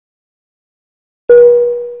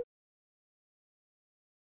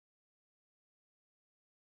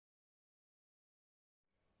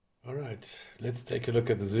All right, let's take a look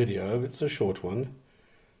at this video. It's a short one.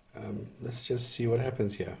 Let's just see what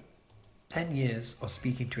happens here. 10 years of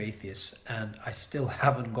speaking to atheists and I still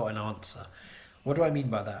haven't got an answer. What do I mean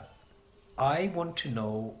by that? I want to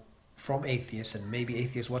know from atheists, and maybe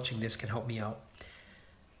atheists watching this can help me out.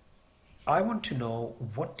 I want to know,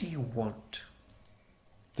 what do you want?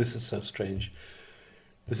 This is so strange.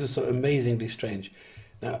 This is so amazingly strange.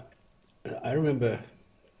 Now, I remember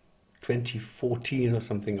 2014 or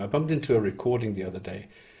something, I bumped into a recording the other day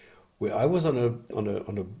where I was on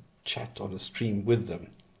a chat, on a stream with them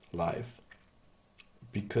live,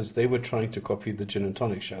 because they were trying to copy the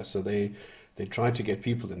Gin&Tonic show. So they tried to get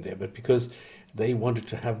people in there, but because they wanted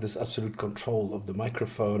to have this absolute control of the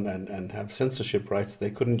microphone and have censorship rights, they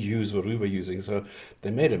couldn't use what we were using, so they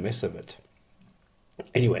made a mess of it.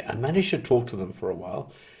 Anyway, I managed to talk to them for a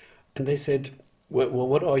while, and they said, well,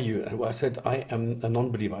 what are you? And I said, I am a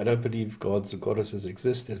non-believer. I don't believe gods or goddesses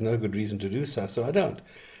exist. There's no good reason to do so, so I don't.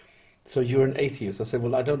 So you're an atheist. I said,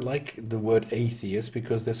 well, I don't like the word atheist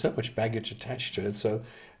because there's so much baggage attached to it. So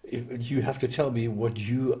you have to tell me what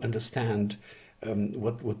you understand,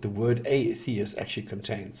 what the word atheist actually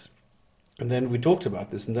contains. And then we talked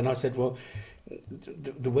about this, and then I said, well,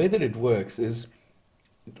 the way that it works is,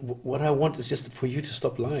 what I want is just for you to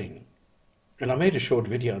stop lying. And I made a short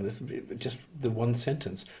video on this, just the one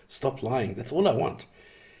sentence, stop lying. That's all I want.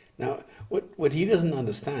 Now, what he doesn't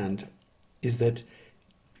understand is that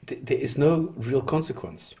there is no real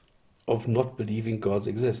consequence of not believing gods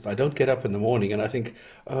exist. I don't get up in the morning and I think,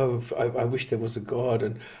 oh, I wish there was a God,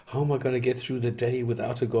 and how am I going to get through the day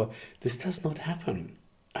without a God? This does not happen.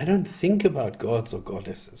 I don't think about gods or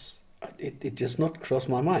goddesses. It does not cross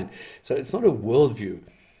my mind. So it's not a worldview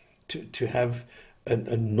to have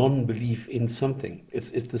a non-belief in something.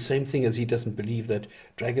 It's the same thing as he doesn't believe that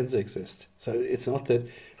dragons exist. So it's not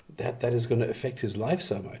that is going to affect his life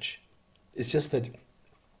so much. It's just that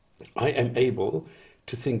I am able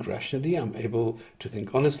to think rationally. I'm able to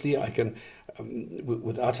think honestly. I can,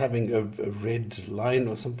 without having a red line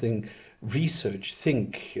or something, research,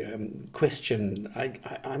 think, question.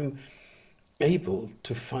 I'm able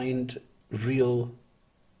to find real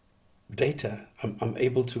data. I'm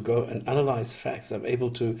able to go and analyze facts. I'm able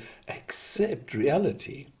to accept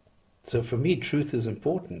reality. So for me, truth is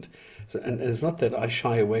important. So, and it's not that I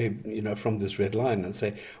shy away, from this red line and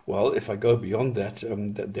say, well, if I go beyond that,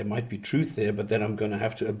 that there might be truth there, but then I'm going to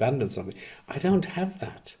have to abandon something. I don't have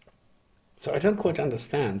that. So I don't quite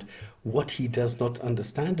understand what he does not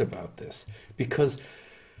understand about this, because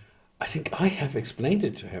I think I have explained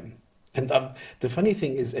it to him. And the funny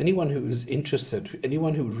thing is, anyone who is interested,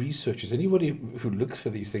 anyone who researches, anybody who looks for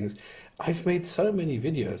these things, I've made so many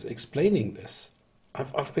videos explaining this.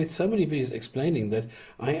 I've made so many videos explaining that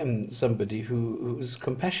I am somebody who is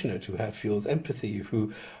compassionate, who feels empathy,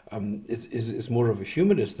 who is more of a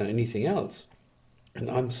humanist than anything else. And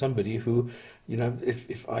I'm somebody who,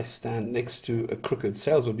 if I stand next to a crooked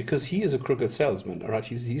salesman, because he is a crooked salesman, all right,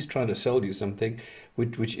 he's trying to sell you something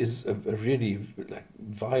which is a really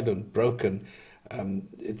violent, broken,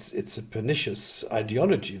 it's a pernicious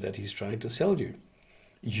ideology that he's trying to sell you,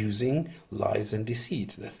 using lies and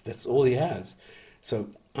deceit. That's all he has. So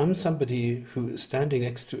I'm somebody who is standing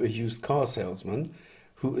next to a used car salesman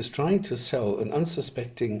who is trying to sell an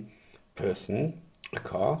unsuspecting person a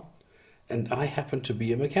car, and I happen to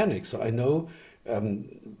be a mechanic. So I know,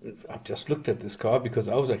 I've just looked at this car because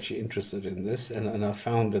I was actually interested in this, and I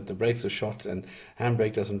found that the brakes are shot and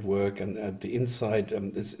handbrake doesn't work, and the inside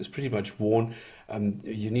is pretty much worn.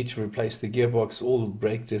 You need to replace the gearbox, all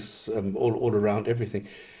brake discs, all around, everything.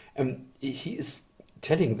 He is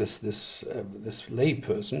telling this lay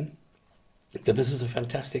person that this is a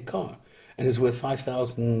fantastic car and is worth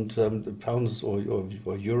 5,000 pounds or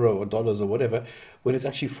euro or dollars or whatever, when it's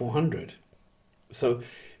actually 400. So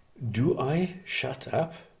do I shut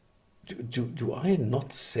up? Do I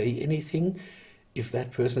not say anything if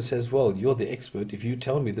that person says, well, you're the expert, if you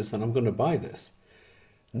tell me this, then I'm going to buy this?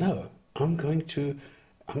 No, I'm going to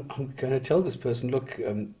tell this person, look,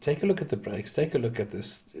 take a look at the brakes, take a look at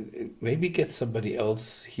this, maybe get somebody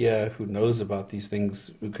else here who knows about these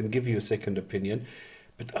things, who can give you a second opinion,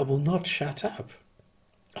 but I will not shut up.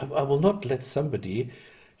 I will not let somebody,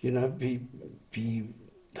 be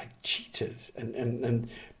like cheated and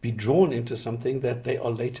be drawn into something that they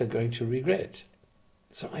are later going to regret.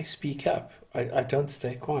 So I speak up. I don't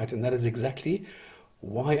stay quiet, and that is exactly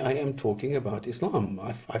why I am talking about Islam.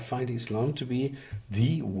 I find Islam to be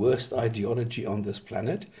the worst ideology on this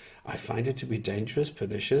planet. I find it to be dangerous,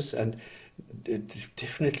 pernicious, and it's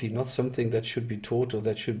definitely not something that should be taught or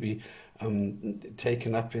that should be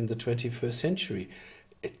taken up in the 21st century.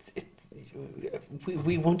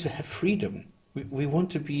 we want to have freedom. We want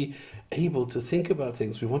to be able to think about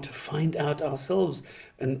things. We want to find out ourselves.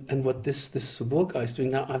 And what this Subboor guy is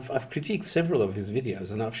doing now, I've critiqued several of his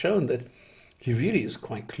videos, and I've shown that he really is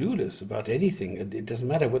quite clueless about anything. And it doesn't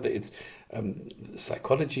matter whether it's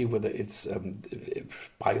psychology, whether it's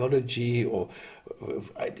biology, or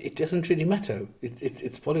it doesn't really matter.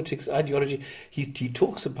 It's politics, ideology. He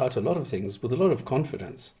talks about a lot of things with a lot of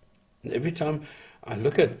confidence. And every time I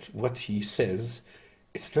look at what he says,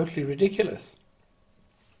 it's totally ridiculous.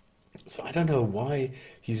 So I don't know why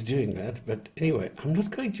he's doing that, but anyway, I'm not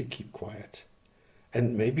going to keep quiet.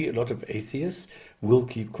 And maybe a lot of atheists will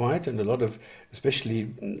keep quiet, and a lot of,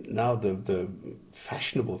 especially now, the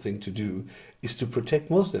fashionable thing to do is to protect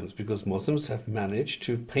Muslims, because Muslims have managed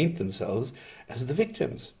to paint themselves as the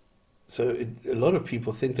victims. So a lot of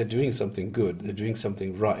people think they're doing something good, they're doing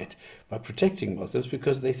something right by protecting Muslims,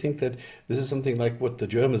 because they think that this is something like what the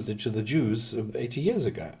Germans did to the Jews 80 years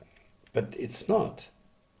ago. But it's not.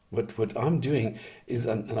 What I'm doing is,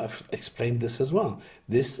 and I've explained this as well,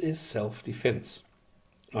 this is self-defense.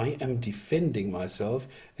 I am defending myself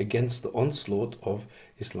against the onslaught of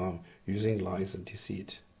Islam using lies and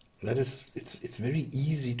deceit. That is, it's very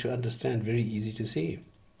easy to understand, very easy to see.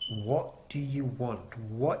 What do you want?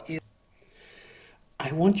 What is...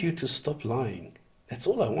 I want you to stop lying. That's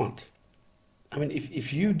all I want. I mean,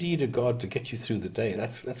 if you need a God to get you through the day,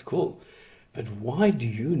 that's cool. But why do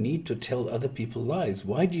you need to tell other people lies?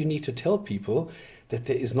 Why do you need to tell people that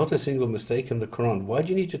there is not a single mistake in the Qur'an? Why do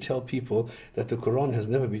you need to tell people that the Qur'an has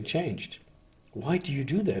never been changed? Why do you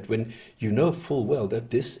do that when you know full well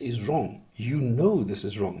that this is wrong? You know this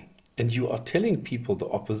is wrong. And you are telling people the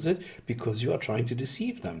opposite because you are trying to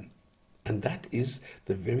deceive them. And that is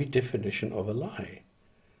the very definition of a lie.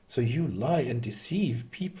 So you lie and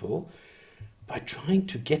deceive people by trying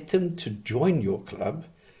to get them to join your club.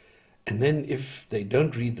 And then if they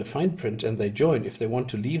don't read the fine print and they join, if they want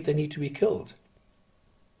to leave, they need to be killed.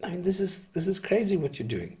 I mean, this is crazy what you're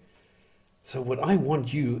doing. So what I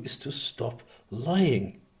want you is to stop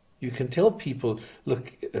lying. You can tell people,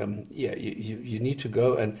 look, you need to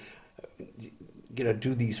go and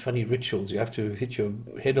do these funny rituals. You have to hit your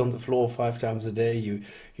head on the floor 5 times a day.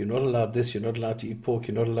 You're not allowed this. You're not allowed to eat pork.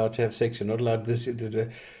 You're not allowed to have sex. You're not allowed this.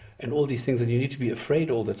 And all these things, and you need to be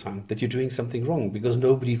afraid all the time that you're doing something wrong, because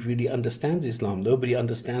nobody really understands Islam, nobody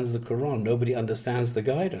understands the Quran, nobody understands the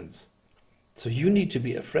guidance. So you need to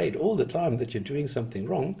be afraid all the time that you're doing something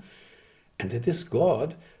wrong, and that this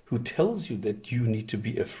God who tells you that you need to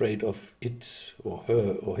be afraid of it or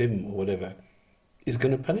her or him or whatever is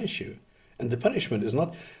going to punish you. And the punishment is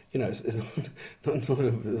not, it's not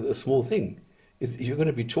a small thing. You're going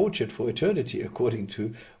to be tortured for eternity according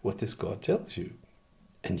to what this God tells you.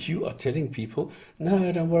 And you are telling people,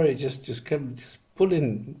 no, don't worry, just come, just pull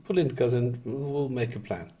in, cousin, we'll make a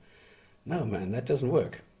plan. No, man, that doesn't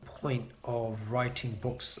work. Point of writing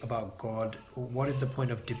books about God? What is the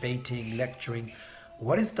point of debating, lecturing?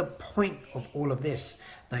 What is the point of all of this?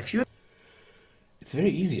 Now, if you... It's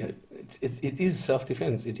very easy. It is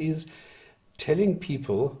self-defense. It is telling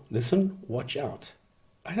people, listen, watch out.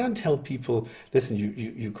 I don't tell people, listen,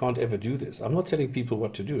 you can't ever do this. I'm not telling people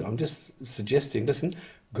what to do. I'm just suggesting, listen,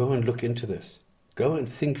 go and look into this. Go and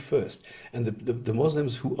think first. And the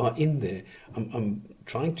Muslims who are in there, I'm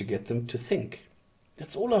trying to get them to think.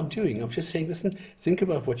 That's all I'm doing. I'm just saying, listen, think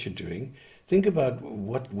about what you're doing. Think about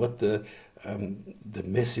what the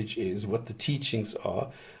message is, what the teachings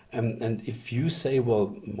are. And if you say,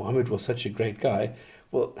 well, Muhammad was such a great guy,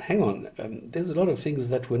 well, hang on. There's a lot of things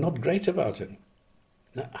that were not great about him.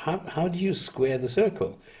 Now, how do you square the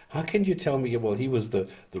circle? How can you tell me, well, he was the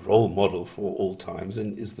role model for all times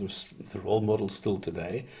and is the role model still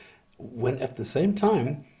today, when at the same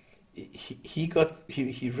time he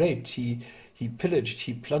raped, he pillaged,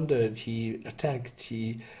 he plundered, he attacked,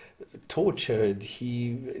 he tortured,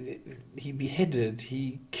 he beheaded,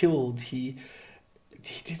 he killed, he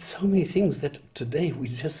did so many things that today we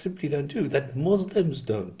just simply don't do, that Muslims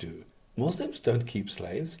don't do. Muslims don't keep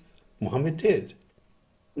slaves. Muhammad did.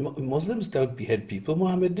 Muslims don't behead people,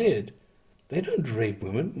 Muhammad did. They don't rape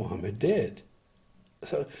women, Muhammad did.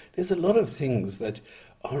 So there's a lot of things that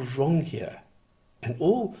are wrong here. And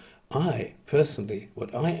all I, personally,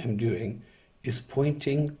 what I am doing is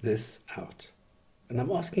pointing this out. And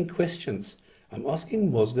I'm asking questions. I'm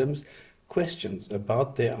asking Muslims questions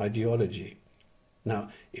about their ideology. Now,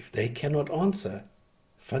 if they cannot answer,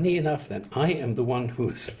 funny enough, then I am the one who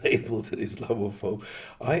is labeled an Islamophobe.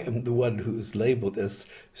 I am the one who is labeled as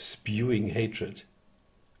spewing hatred,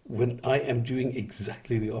 when I am doing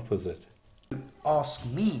exactly the opposite. Ask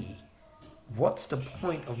me, what's the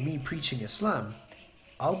point of me preaching Islam?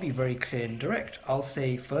 I'll be very clear and direct. I'll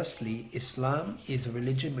say, firstly, Islam is a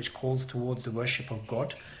religion which calls towards the worship of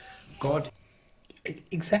God. God,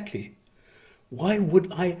 Exactly. Why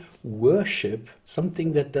would I worship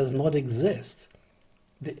something that does not exist?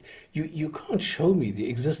 You can't show me the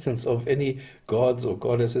existence of any gods or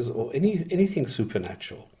goddesses or anything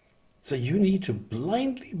supernatural. So you need to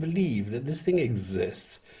blindly believe that this thing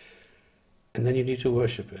exists, and then you need to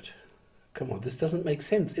worship it. Come on, this doesn't make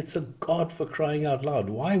sense. It's a God, for crying out loud.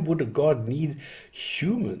 Why would a God need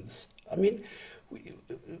humans? I mean,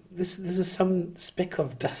 this is some speck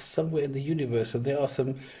of dust somewhere in the universe, and there are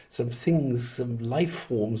some things, some life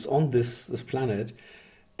forms on this planet,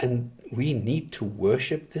 and we need to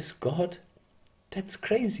worship this God? That's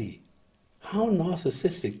crazy. How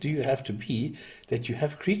narcissistic do you have to be that you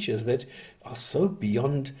have creatures that are so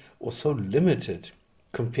beyond or so limited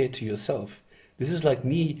compared to yourself? This is like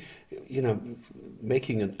me,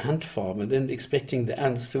 making an ant farm and then expecting the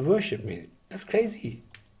ants to worship me. That's crazy.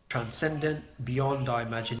 transcendent, beyond our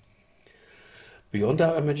imagination. Beyond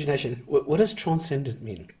our imagination. What does transcendent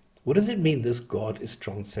mean? What does it mean this God is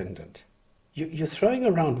transcendent? You're throwing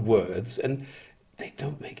around words and they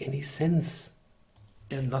don't make any sense.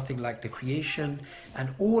 Nothing like the creation,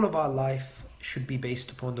 and all of our life should be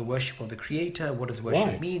based upon the worship of the Creator. What does worship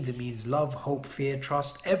Why? mean? It means love, hope, fear,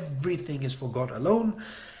 trust. Everything is for God alone,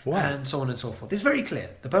 Why? and so on and so forth. It's very clear.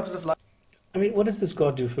 The purpose of life. I mean, what does this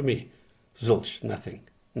God do for me? Zilch, nothing,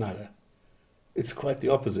 nada. It's quite the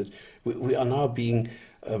opposite. We are now being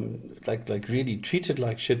like really treated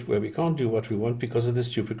like shit, where we can't do what we want because of this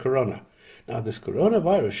stupid corona. Now, this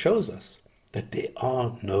coronavirus shows us that there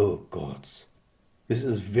are no gods. This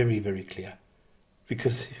is very, very clear.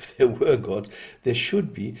 Because if there were gods, there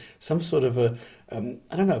should be some sort of a,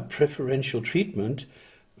 preferential treatment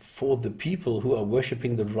for the people who are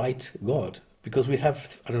worshipping the right God. Because we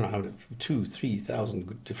have,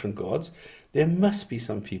 2,000-3,000 different gods. There must be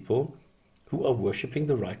some people who are worshipping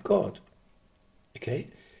the right God. Okay?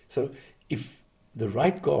 So if the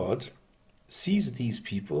right God sees these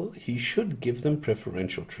people, he should give them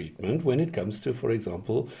preferential treatment when it comes to, for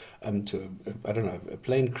example, a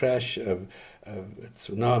plane crash, a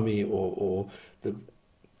tsunami, or the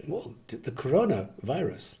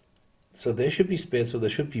coronavirus. So they should be spared. So there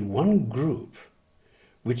should be one group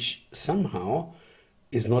which somehow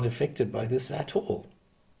is not affected by this at all.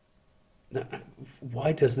 Now,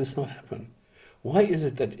 why does this not happen? Why is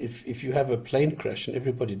it that if you have a plane crash and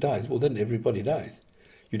everybody dies, well, then everybody dies?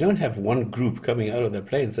 You don't have one group coming out of their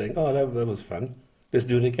plane saying, oh, that was fun, let's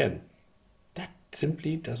do it again. That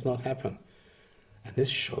simply does not happen. And this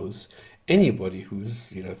shows anybody who's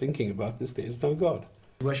thinking about this, there is no God.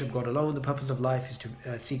 Worship God alone. The purpose of life is to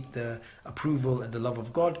seek the approval and the love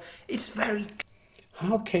of God. It's very...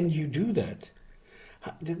 How can you do that?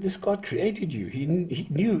 This God created you. He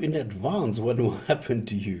knew in advance what will happen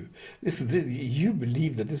to you. You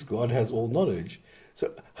believe that this God has all knowledge.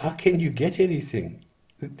 So how can you get anything?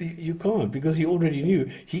 You can't, because he already knew.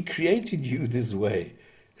 He created you this way.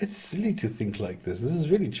 It's silly to think like this. This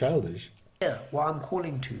is really childish. Yeah, what I'm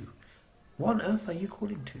calling to. What on earth are you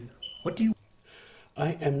calling to? What do you...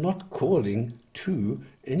 I am not calling to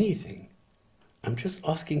anything. I'm just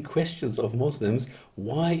asking questions of Muslims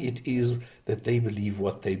why it is that they believe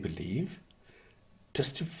what they believe,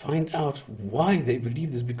 just to find out why they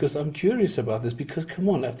believe this, because I'm curious about this. Because come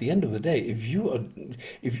on, at the end of the day, if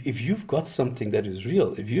you've got something that is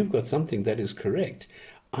real, if you've got something that is correct,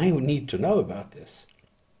 I need to know about this,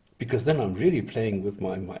 because then I'm really playing with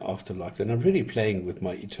my afterlife, and I'm really playing with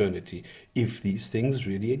my eternity, if these things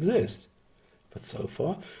really exist. But so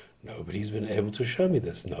far, nobody's been able to show me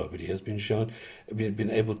this. Nobody has been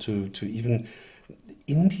able to even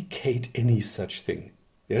indicate any such thing.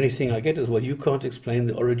 The only thing I get is, well, you can't explain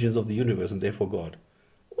the origins of the universe and therefore God.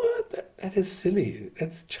 What? That is silly.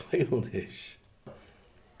 That's childish.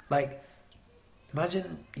 Like,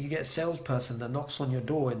 imagine you get a salesperson that knocks on your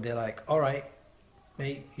door and they're like, all right,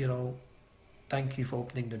 mate, thank you for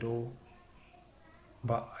opening the door,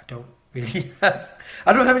 but I don't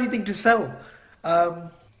have anything to sell.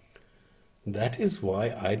 That is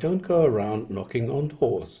why I don't go around knocking on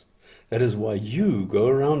doors. That is why you go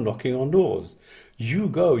around knocking on doors. You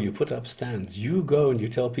go, you put up stands. You go and you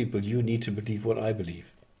tell people you need to believe what I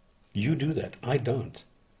believe. You do that. I don't.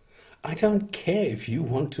 I don't care if you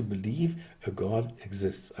want to believe a God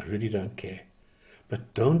exists. I really don't care.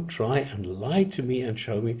 But don't try and lie to me and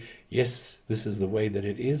show me, yes, this is the way that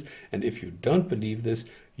it is. And if you don't believe this,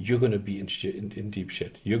 you're going to be in deep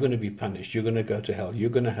shit. You're going to be punished. You're going to go to hell. You're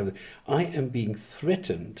going to have... I am being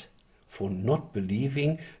threatened for not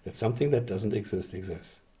believing that something that doesn't exist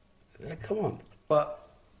exists. Come on. But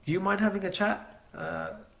do you mind having a chat?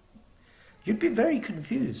 you'd be very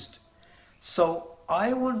confused. So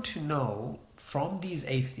I want to know from these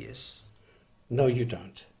atheists. No, you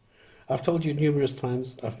don't. I've told you numerous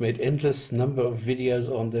times, I've made endless number of videos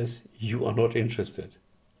on this. You are not interested.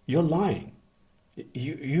 You're lying.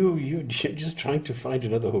 You're just trying to find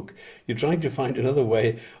another hook. You're trying to find another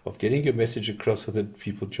way of getting your message across so that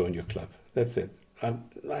people join your club. That's it.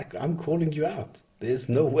 I'm calling you out. There's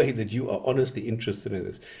no way that you are honestly interested in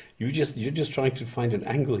this. You're just trying to find an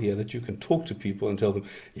angle here that you can talk to people and tell them,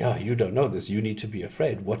 yeah, you don't know this. You need to be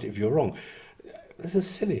afraid. What if you're wrong? This is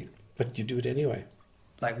silly, but you do it anyway.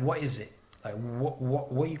 Like, what is it? Like,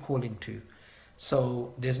 what are you calling to?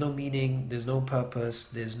 So there's no meaning, there's no purpose,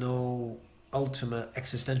 there's no ultimate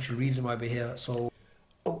existential reason why we're here. So,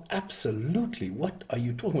 Oh, absolutely. What are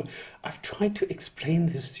you talking about? I've tried to explain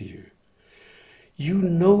this to you. You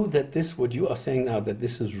know that this, what you are saying now, that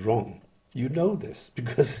this is wrong. You know this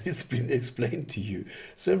because it's been explained to you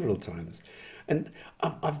several times. And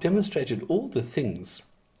I've demonstrated all the things,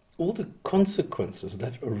 all the consequences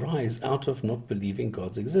that arise out of not believing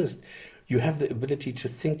gods exist. You have the ability to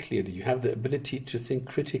think clearly. You have the ability to think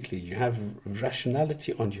critically. You have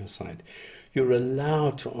rationality on your side. You're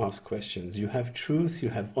allowed to ask questions. You have truth, you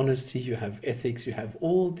have honesty, you have ethics, you have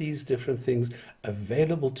all these different things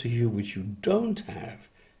available to you which you don't have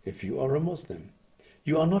if you are a Muslim.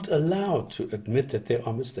 You are not allowed to admit that there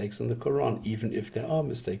are mistakes in the Quran, even if there are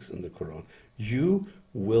mistakes in the Quran. You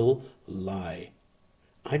will lie.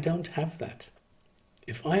 I don't have that.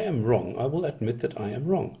 If I am wrong, I will admit that I am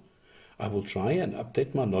wrong. I will try and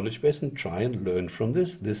update my knowledge base and try and learn from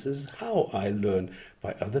this. This is how I learn,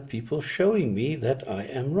 by other people showing me that I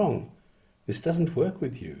am wrong. This doesn't work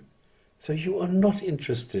with you. So you are not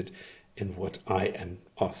interested in what I am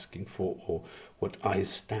asking for or what I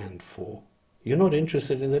stand for. You're not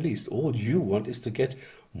interested in the least. All you want is to get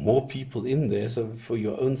more people in there so for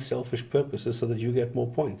your own selfish purposes so that you get more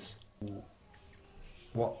points.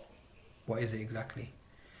 what is it exactly?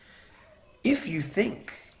 If you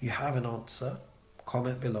think you have an answer,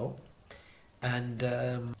 comment below.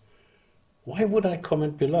 And why would I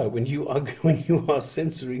comment below when you are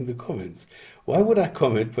censoring the comments? Why would I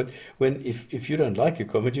comment? But when if you don't like a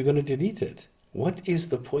comment, you're going to delete it. What is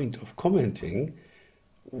the point of commenting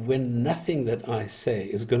when nothing that I say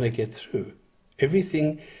is going to get through?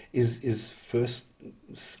 Everything is first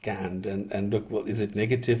scanned and look, well, is it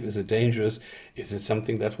negative? Is it dangerous? Is it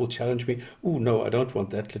something that will challenge me? Oh, no, I don't want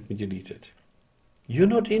that. Let me delete it. You're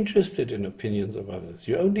not interested in opinions of others.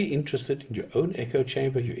 You're only interested in your own echo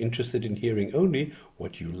chamber. You're interested in hearing only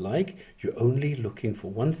what you like. You're only looking for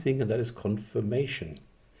one thing, and that is confirmation.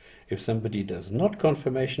 If somebody does not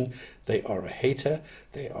confirmation, they are a hater,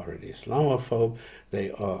 they are an Islamophobe,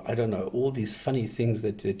 they are, I don't know, all these funny things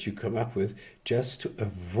that you come up with just to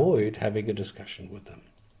avoid having a discussion with them.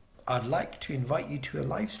 I'd like to invite you to a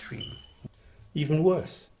live stream. Even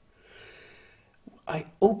worse. I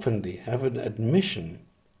openly have an admission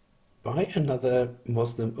by another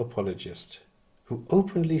Muslim apologist who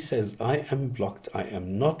openly says, I am blocked, I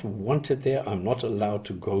am not wanted there, I'm not allowed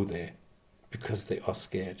to go there because they are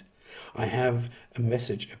scared. I have a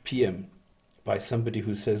message, a PM, by somebody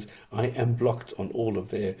who says, I am blocked on all of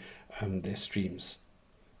their streams.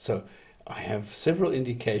 So I have several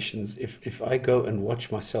indications. If I go and watch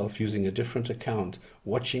myself using a different account,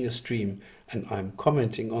 watching a stream, and I'm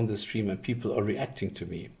commenting on the stream and people are reacting to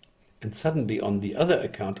me, and suddenly on the other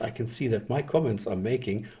account I can see that my comments I'm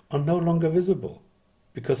making are no longer visible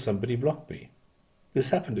because somebody blocked me. This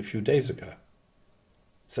happened a few days ago.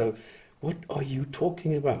 So what are you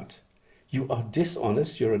talking about? You are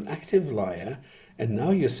dishonest, you're an active liar, and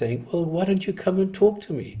now you're saying, well, why don't you come and talk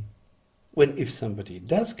to me? When if somebody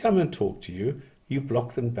does come and talk to you, you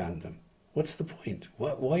block them, ban them. What's the point?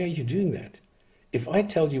 Why are you doing that? If I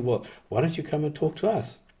tell you, well, why don't you come and talk to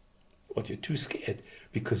us? Well, you're too scared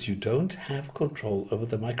because you don't have control over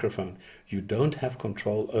the microphone. You don't have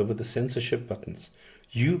control over the censorship buttons.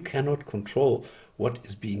 You cannot control what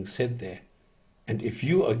is being said there. And if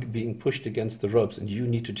you are being pushed against the ropes and you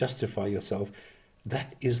need to justify yourself,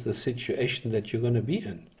 that is the situation that you're going to be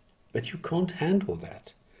in. But you can't handle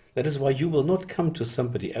that. That is why you will not come to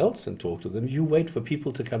somebody else and talk to them. You wait for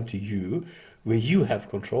people to come to you, where you have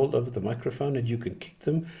control over the microphone and you can kick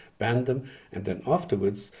them, ban them, and then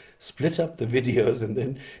afterwards split up the videos and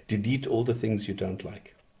then delete all the things you don't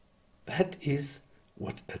like. That is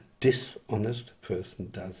what a dishonest person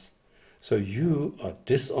does. So you are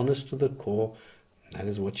dishonest to the core. That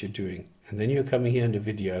is what you're doing. And then you're coming here in the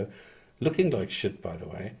video, looking like shit, by the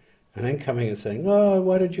way, and then coming and saying, oh,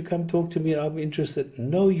 why don't you come talk to me? I'm interested.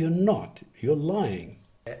 No, you're not. You're lying.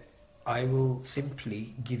 I will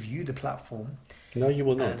simply give you the platform No, you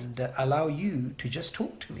will not. and allow you to just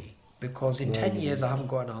talk to me. Because in No, 10 you will years I not. haven't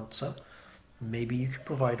got an answer. Maybe you can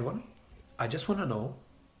provide one. I just want to know,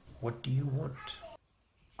 what do you want?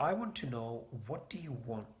 I want to know, what do you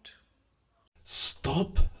want?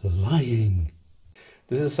 Stop lying.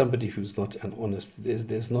 This is somebody who's not an honest.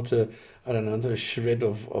 There's not a, I don't know, not a shred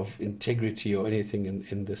of integrity or anything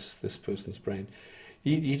in this person's brain.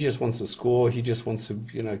 He just wants to score. He just wants to,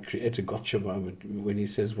 create a gotcha moment when he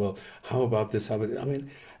says, well, how about this? How about, I mean,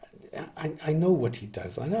 I know what he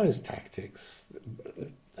does. I know his tactics.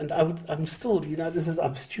 And I'm still,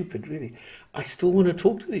 I'm stupid, really. I still want to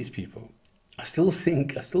talk to these people. I still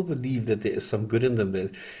believe that there is some good in them.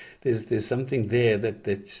 There's something there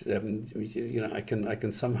that I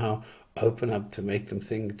can somehow open up to make them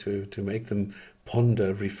think, to make them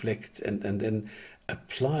ponder, reflect, and then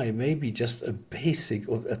apply maybe just a basic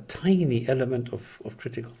or a tiny element of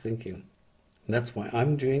critical thinking. And that's why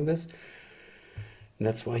I'm doing this. And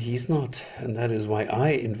that's why he's not. And that is why I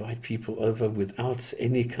invite people over without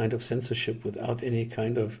any kind of censorship, without any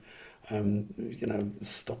kind of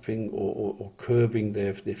stopping or curbing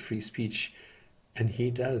their free speech. And he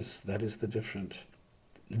does. That is the difference.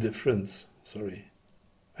 Sorry.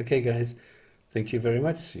 Okay, guys. Thank you very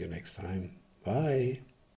much. See you next time. Bye.